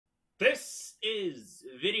This is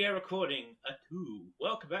video recording 2.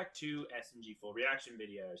 Welcome back to SMG4 reaction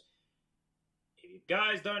videos. If you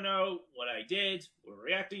guys don't know what I did, we're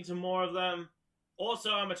reacting to more of them.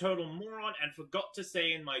 Also, I'm a total moron and forgot to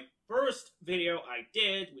say in my first video I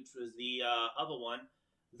did, which was the other one,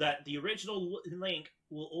 that the original link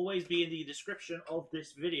will always be in the description of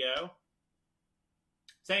this video.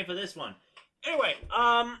 Same for this one. Anyway,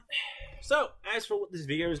 so, as for what this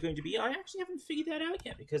video is going to be, I actually haven't figured that out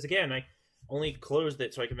yet, because again, I only closed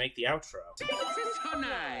it so I can make the outro. So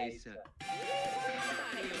nice!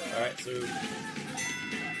 Alright, so...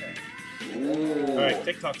 Okay. Alright,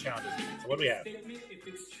 TikTok challenges. So what do we have? If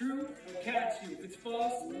it's true, we'll catch you. If it's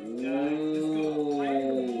false, just go. I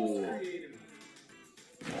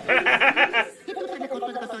am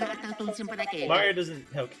the most creative. Mario doesn't...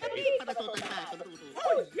 Okay.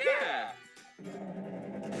 Oh, yeah!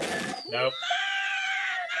 Nope.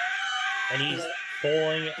 And he's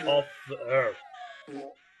falling off the earth.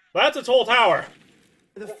 That's a tall tower!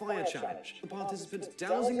 The fire challenge. The participants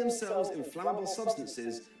dousing themselves in flammable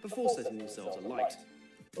substances before setting themselves alight.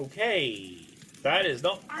 Okay. That is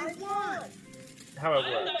not how it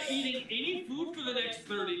I'm works. not eating any food for the next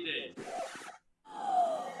 30 days.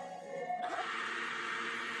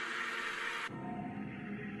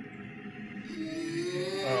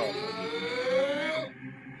 Oh.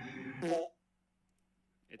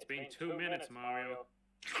 It's been 2 minutes, Mario.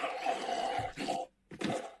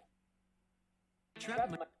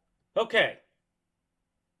 Okay.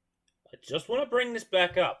 I just want to bring this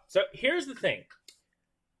back up. So, here's the thing.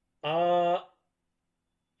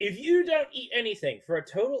 If you don't eat anything for a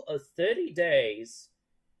total of 30 days,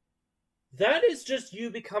 that is just you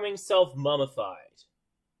becoming self-mummified.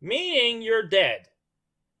 Meaning you're dead.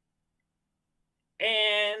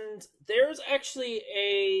 And there's actually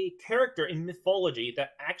a character in mythology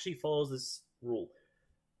that actually follows this rule.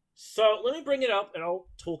 So let me bring it up and I'll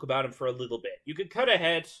talk about him for a little bit. You could cut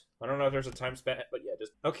ahead. I don't know if there's a time span, but yeah,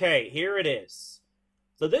 just... Okay, here it is.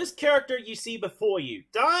 So this character you see before you,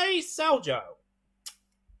 Dai Saljo.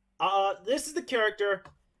 This is the character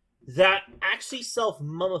that actually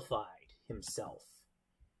self-mummified himself.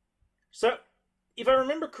 So, if I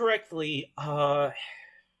remember correctly,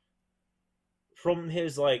 from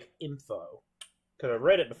his, info, because I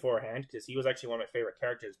read it beforehand, because he was actually one of my favorite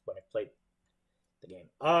characters when I played the game.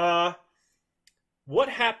 What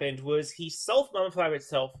happened was he self-mummified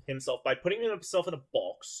himself by putting himself in a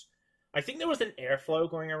box. I think there was an airflow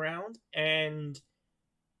going around, and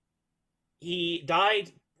he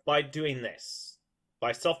died by doing this.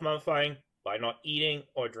 By self-mummifying, by not eating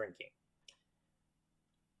or drinking.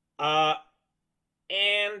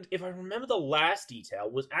 And if I remember, the last detail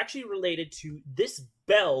was actually related to this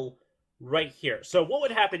bell right here. So what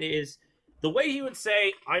would happen is, the way he would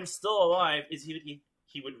say, "I'm still alive," is he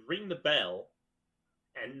would ring the bell,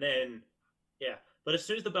 and then, yeah. But as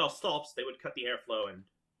soon as the bell stops, they would cut the airflow, and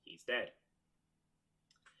he's dead.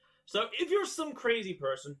 So if you're some crazy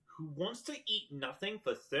person who wants to eat nothing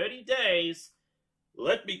for 30 days,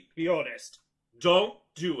 let me be honest, don't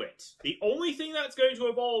do it. The only thing that's going to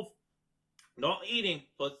involve not eating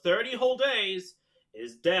for 30 whole days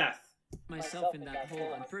is death. Myself in that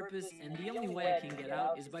hole on purpose, and the only way I can get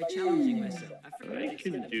out is by challenging myself. I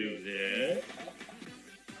can do this.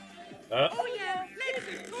 Oh yeah,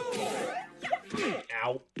 let's go!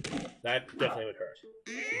 Ow. That definitely would hurt.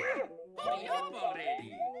 Hurry up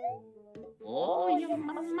already!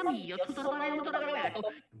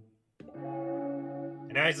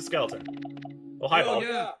 And now he's a skeleton. Oh, hi, Bob.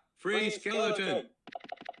 yeah, free skeleton.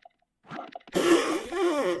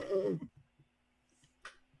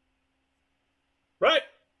 Right.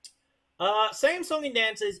 Same song and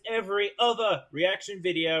dance as every other reaction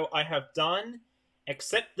video I have done,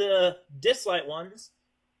 except the dislike ones.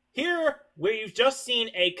 Here, we've just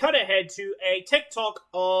seen a cut ahead to a TikTok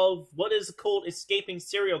of what is called Escaping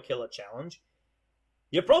Serial Killer Challenge.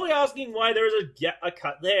 You're probably asking why there is a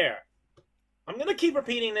cut there. I'm going to keep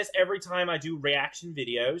repeating this every time I do reaction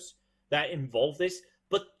videos that involve this,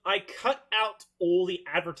 but I cut out all the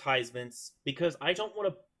advertisements because I don't want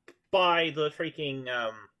to buy the freaking,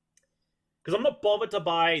 because I'm not bothered to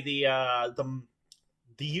buy the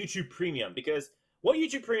YouTube Premium, because what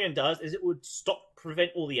YouTube Premium does is it would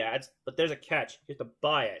prevent all the ads, but there's a catch. You have to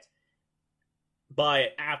buy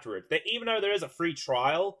it afterwards. Even though there is a free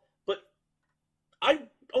trial, but I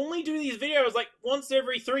only do these videos once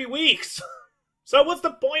every 3 weeks. So what's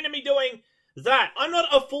the point of me doing that? I'm not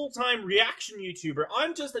a full-time reaction YouTuber.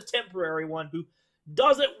 I'm just a temporary one who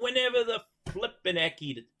does it whenever the flippin' heck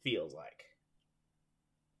it feels like.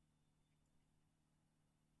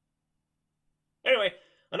 Anyway,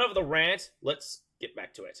 enough of the rant. Let's get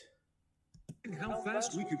back to it. And how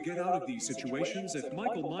fast we could get out of these situations if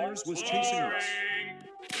Michael Myers was chasing us.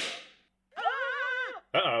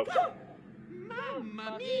 Uh-oh.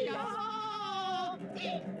 Mamma mia!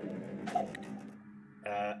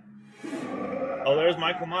 Oh, there's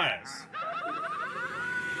Michael Myers.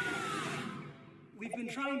 We've been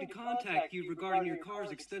trying to contact you regarding your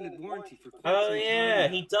car's extended warranty for quite Oh some yeah,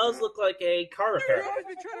 time. he does look like a car repair. I've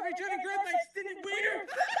been trying to reach out and grab my extended wiener.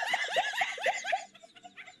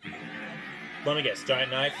 Let me guess,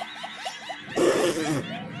 giant knife?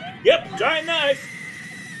 Yep, giant knife!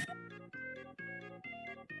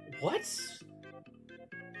 What?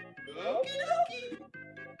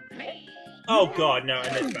 Oh god, no,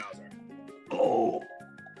 and it's Bowser. Oh.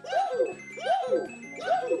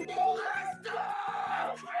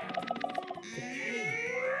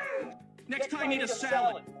 Next time, eat a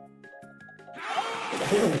salad.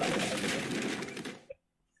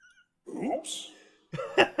 Oops.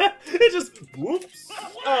 It just whoops.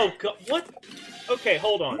 Oh god, what? Okay,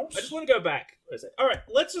 hold on. I just want to go back. All right,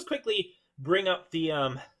 let's just quickly bring up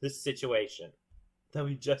the this situation that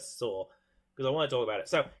we just saw because I want to talk about it.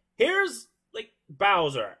 So here's like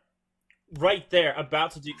Bowser right there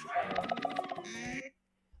about to do.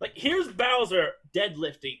 Like here's Bowser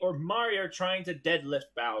deadlifting or Mario trying to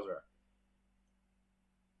deadlift Bowser.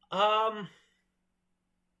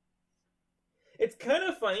 It's kind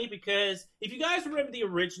of funny because if you guys remember the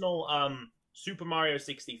original Super Mario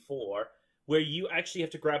 64, where you actually have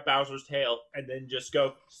to grab Bowser's tail and then just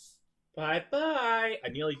go bye-bye. I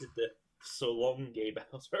nearly did the so long gay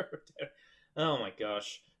Bowser. Oh my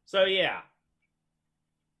gosh. So yeah.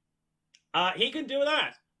 He can do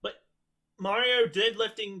that. But Mario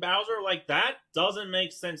deadlifting Bowser like that doesn't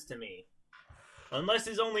make sense to me. Unless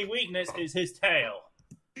his only weakness is his tail.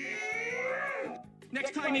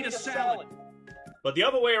 Next time, eat a salad. But the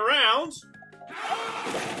other way around...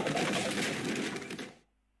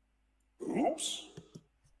 Oops.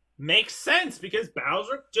 makes sense, because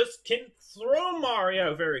Bowser just can throw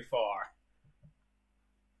Mario very far.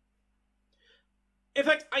 In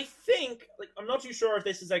fact, I think... like, I'm not too sure if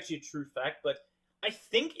this is actually a true fact, but I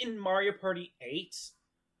think in Mario Party 8,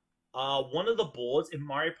 one of the boards in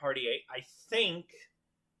Mario Party 8, I think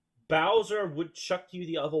Bowser would chuck you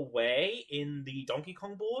the other way in the Donkey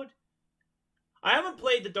Kong board. I haven't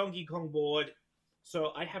played the Donkey Kong board,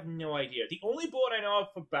 so I have no idea. The only board I know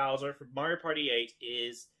of for Bowser for Mario Party 8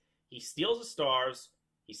 is he steals the stars,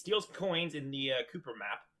 he steals coins in the Cooper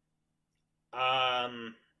map,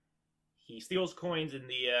 he steals coins in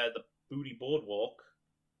the Booty Boardwalk,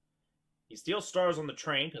 he steals stars on the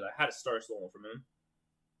train, because I had a star stolen from him,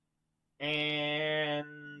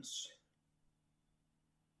 and...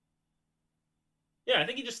 yeah, I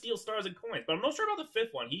think he just steals stars and coins, but I'm not sure about the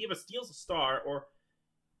fifth one. He either steals a star, or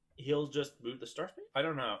he'll just move the star space? I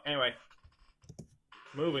don't know. Anyway,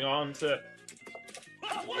 moving on to...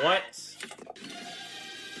 what?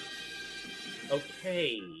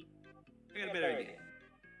 Okay. I got a better idea.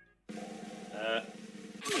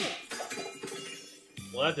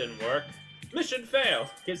 Well, that didn't work. Mission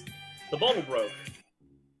failed, because the bottle broke.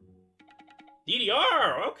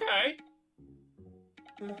 DDR, okay.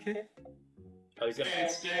 Okay. Oh, he's gonna...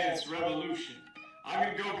 Dance Revolution.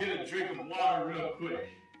 I'm gonna go get a drink of water real quick.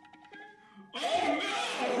 Oh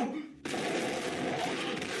no!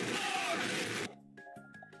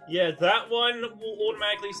 Yeah, that one will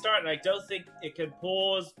automatically start, and I don't think it can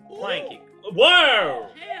pause planking. Whoa!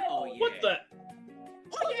 Hell yeah. What the...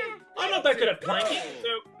 Oh yeah. I'm not that good at planking, so...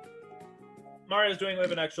 Mario's doing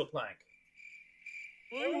with an actual plank.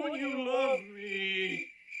 Why won't you love me?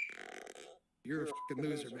 You're a fucking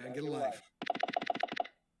loser, man. Get a life.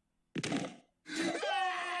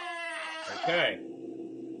 Okay.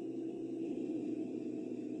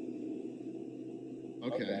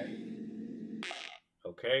 Okay.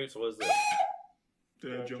 Okay, so what is this?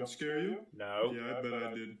 Did I jump scare you? No. Yeah, I bet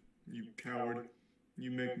I did. You coward. You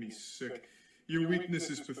make me sick. Your weakness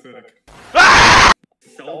is pathetic.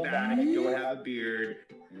 So bad if you don't have a beard,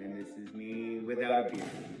 and this is me without a beard.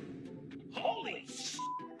 Holy sh!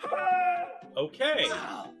 Okay.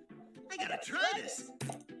 Wow. I gotta try this.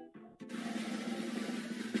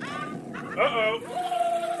 Uh-oh.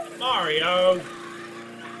 Mario.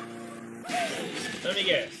 Let me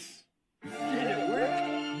guess. Did it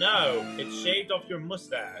work? No, it shaved off your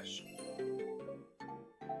mustache.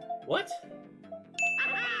 What?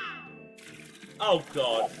 Oh,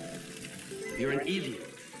 God. You're an idiot.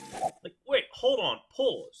 Like, wait, hold on.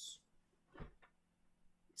 Pause.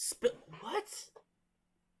 What?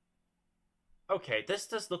 Okay, this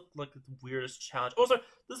does look like the weirdest challenge. Also,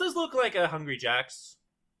 does this look like a Hungry Jack's?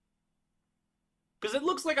 Because it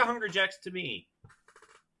looks like a Hungry Jack's to me.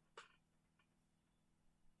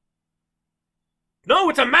 No,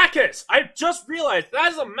 it's a Macca's! I just realized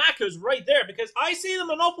that is a Macca's right there because I see the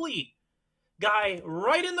Monopoly guy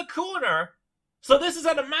right in the corner. So this is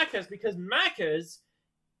at a Macca's because Macca's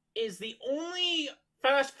is the only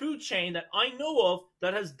fast food chain that I know of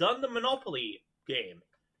that has done the Monopoly game.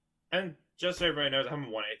 And just so everybody knows, I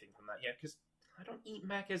haven't won anything from that yet because I don't eat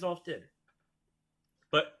Macca's often.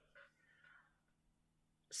 But,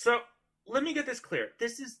 so, let me get this clear.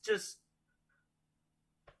 This is just...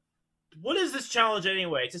 What is this challenge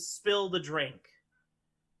anyway? To spill the drink.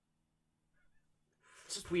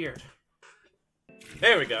 It's just weird.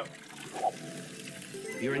 There we go.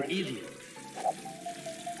 You're an idiot.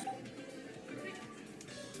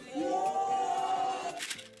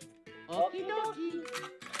 Okie dokie.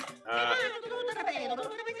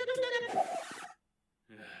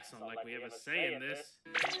 It's not like we have a say in this.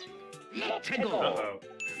 Uh-oh.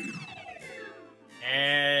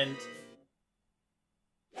 And...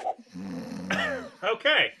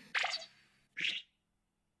 Okay.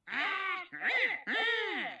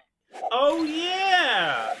 Oh,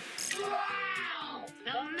 yeah! Wow!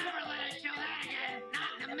 They'll never let us show that again.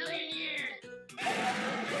 Not in a million years.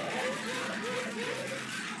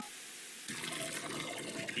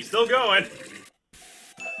 He's still going.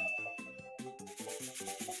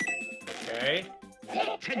 Okay.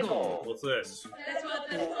 Tickle. What's this? That's what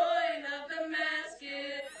the point of the mask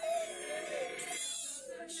is.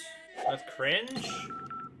 That's cringe?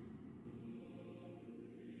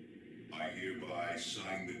 I hereby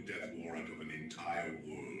sign the death warrant of an entire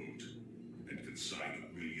world and consign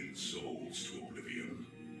 1 million souls to oblivion.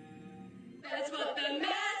 That's what the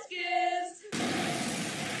mask is.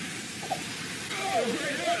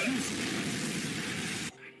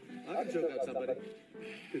 I can choke out somebody.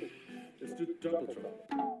 Let's do double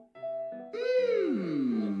trouble.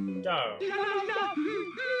 No.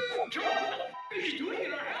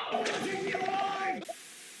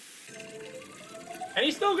 And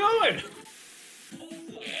he's still going!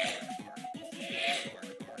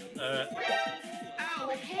 Oh,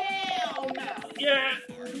 hell no! Yeah,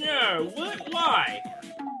 no, what? Why?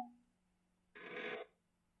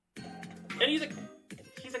 And he's a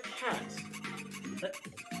cat.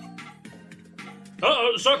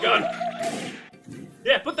 Uh-oh, shotgun!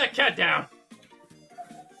 Yeah, put that cat down!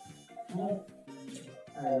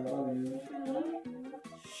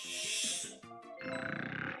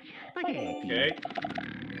 Okay.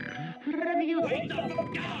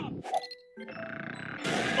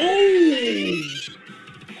 Oh!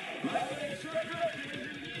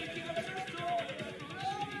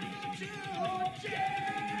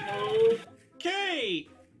 Okay!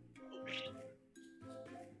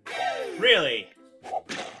 Really?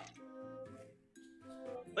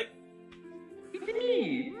 Like... It's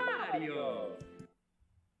me, Mario.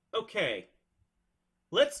 Okay.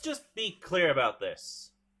 Let's just be clear about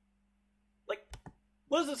this. Like,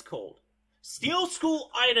 what is this called? Steal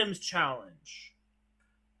School Items Challenge.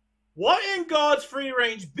 What in God's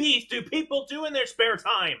free-range beef do people do in their spare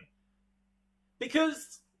time?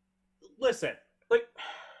 Because, listen, like,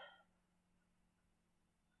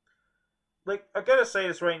 I gotta say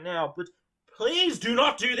this right now, but please do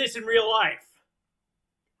not do this in real life.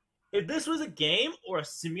 If this was a game or a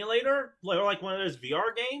simulator, or like one of those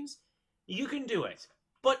VR games, you can do it.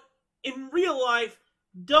 But in real life,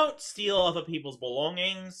 don't steal other people's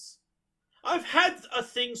belongings. I've had a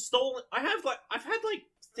thing stolen. I've had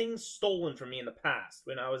things stolen from me in the past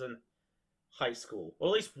when I was in high school. Or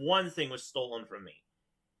at least one thing was stolen from me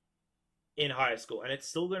in high school, and it's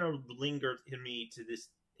still gonna linger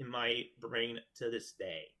in my brain to this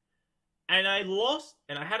day. And I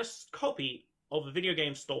had a copy of a video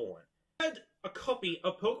game stolen. I had a copy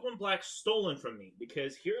of Pokemon Black stolen from me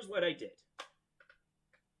because here's what I did.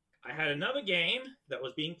 I had another game that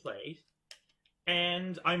was being played,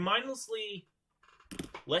 and I mindlessly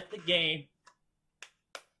let the game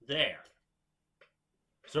there.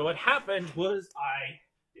 So what happened was I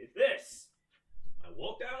did this. I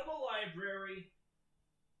walked out of the library,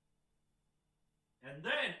 and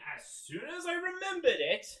then as soon as I remembered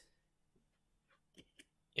it,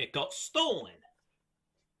 it got stolen.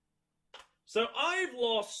 So I've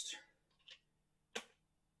lost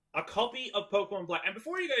a copy of Pokemon Black. And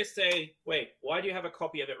before you guys say, wait, why do you have a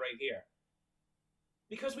copy of it right here?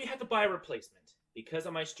 Because we had to buy a replacement. Because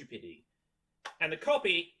of my stupidity. And the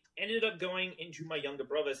copy ended up going into my younger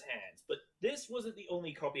brother's hands. But this wasn't the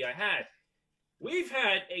only copy I had. We've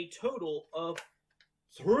had a total of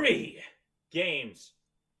 3 games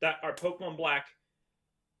that are Pokemon Black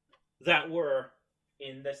that were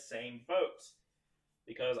in the same boat.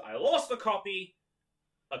 Because I lost a copy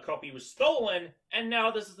was stolen, and now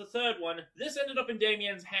this is the 3rd one. This ended up in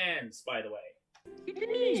Damien's hands, by the way.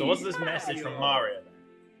 So what's this message from Mario?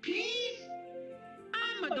 Please?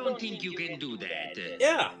 I don't think you can do that.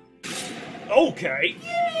 Yeah. Okay.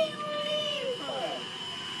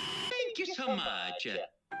 Thank you so much.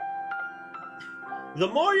 The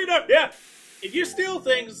more you know. Yeah. If you steal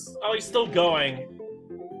things, oh, he's still going.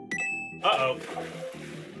 Uh-oh.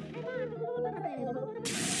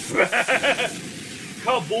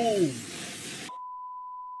 Kaboom!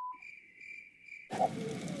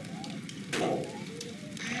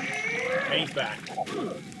 And he's back.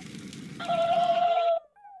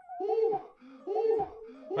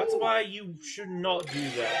 That's why you should not do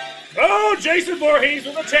that. Oh, Jason Voorhees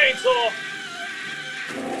with a chainsaw!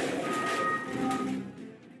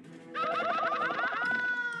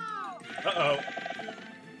 Uh-oh.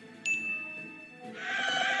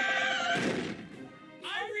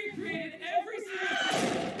 I recreated every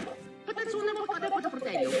single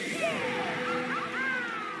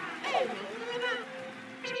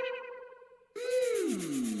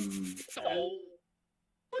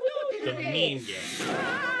The mean game.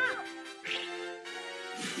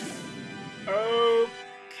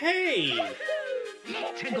 Okay.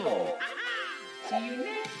 Let's go. See you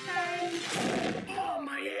next time. Oh,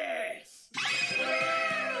 my ass!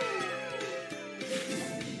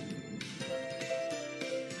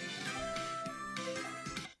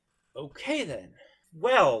 Okay then.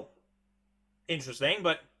 Well, interesting,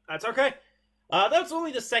 but that's okay. That's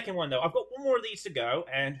only the second one though. I've got one more of these to go,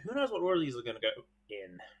 and who knows what order these are going to go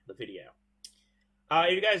in the video.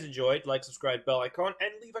 If you guys enjoyed, like, subscribe, bell icon,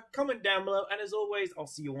 and leave a comment down below. And as always, I'll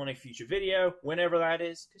see you on a future video, whenever that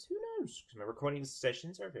is, because who knows? Because my recording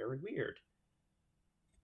sessions are very weird.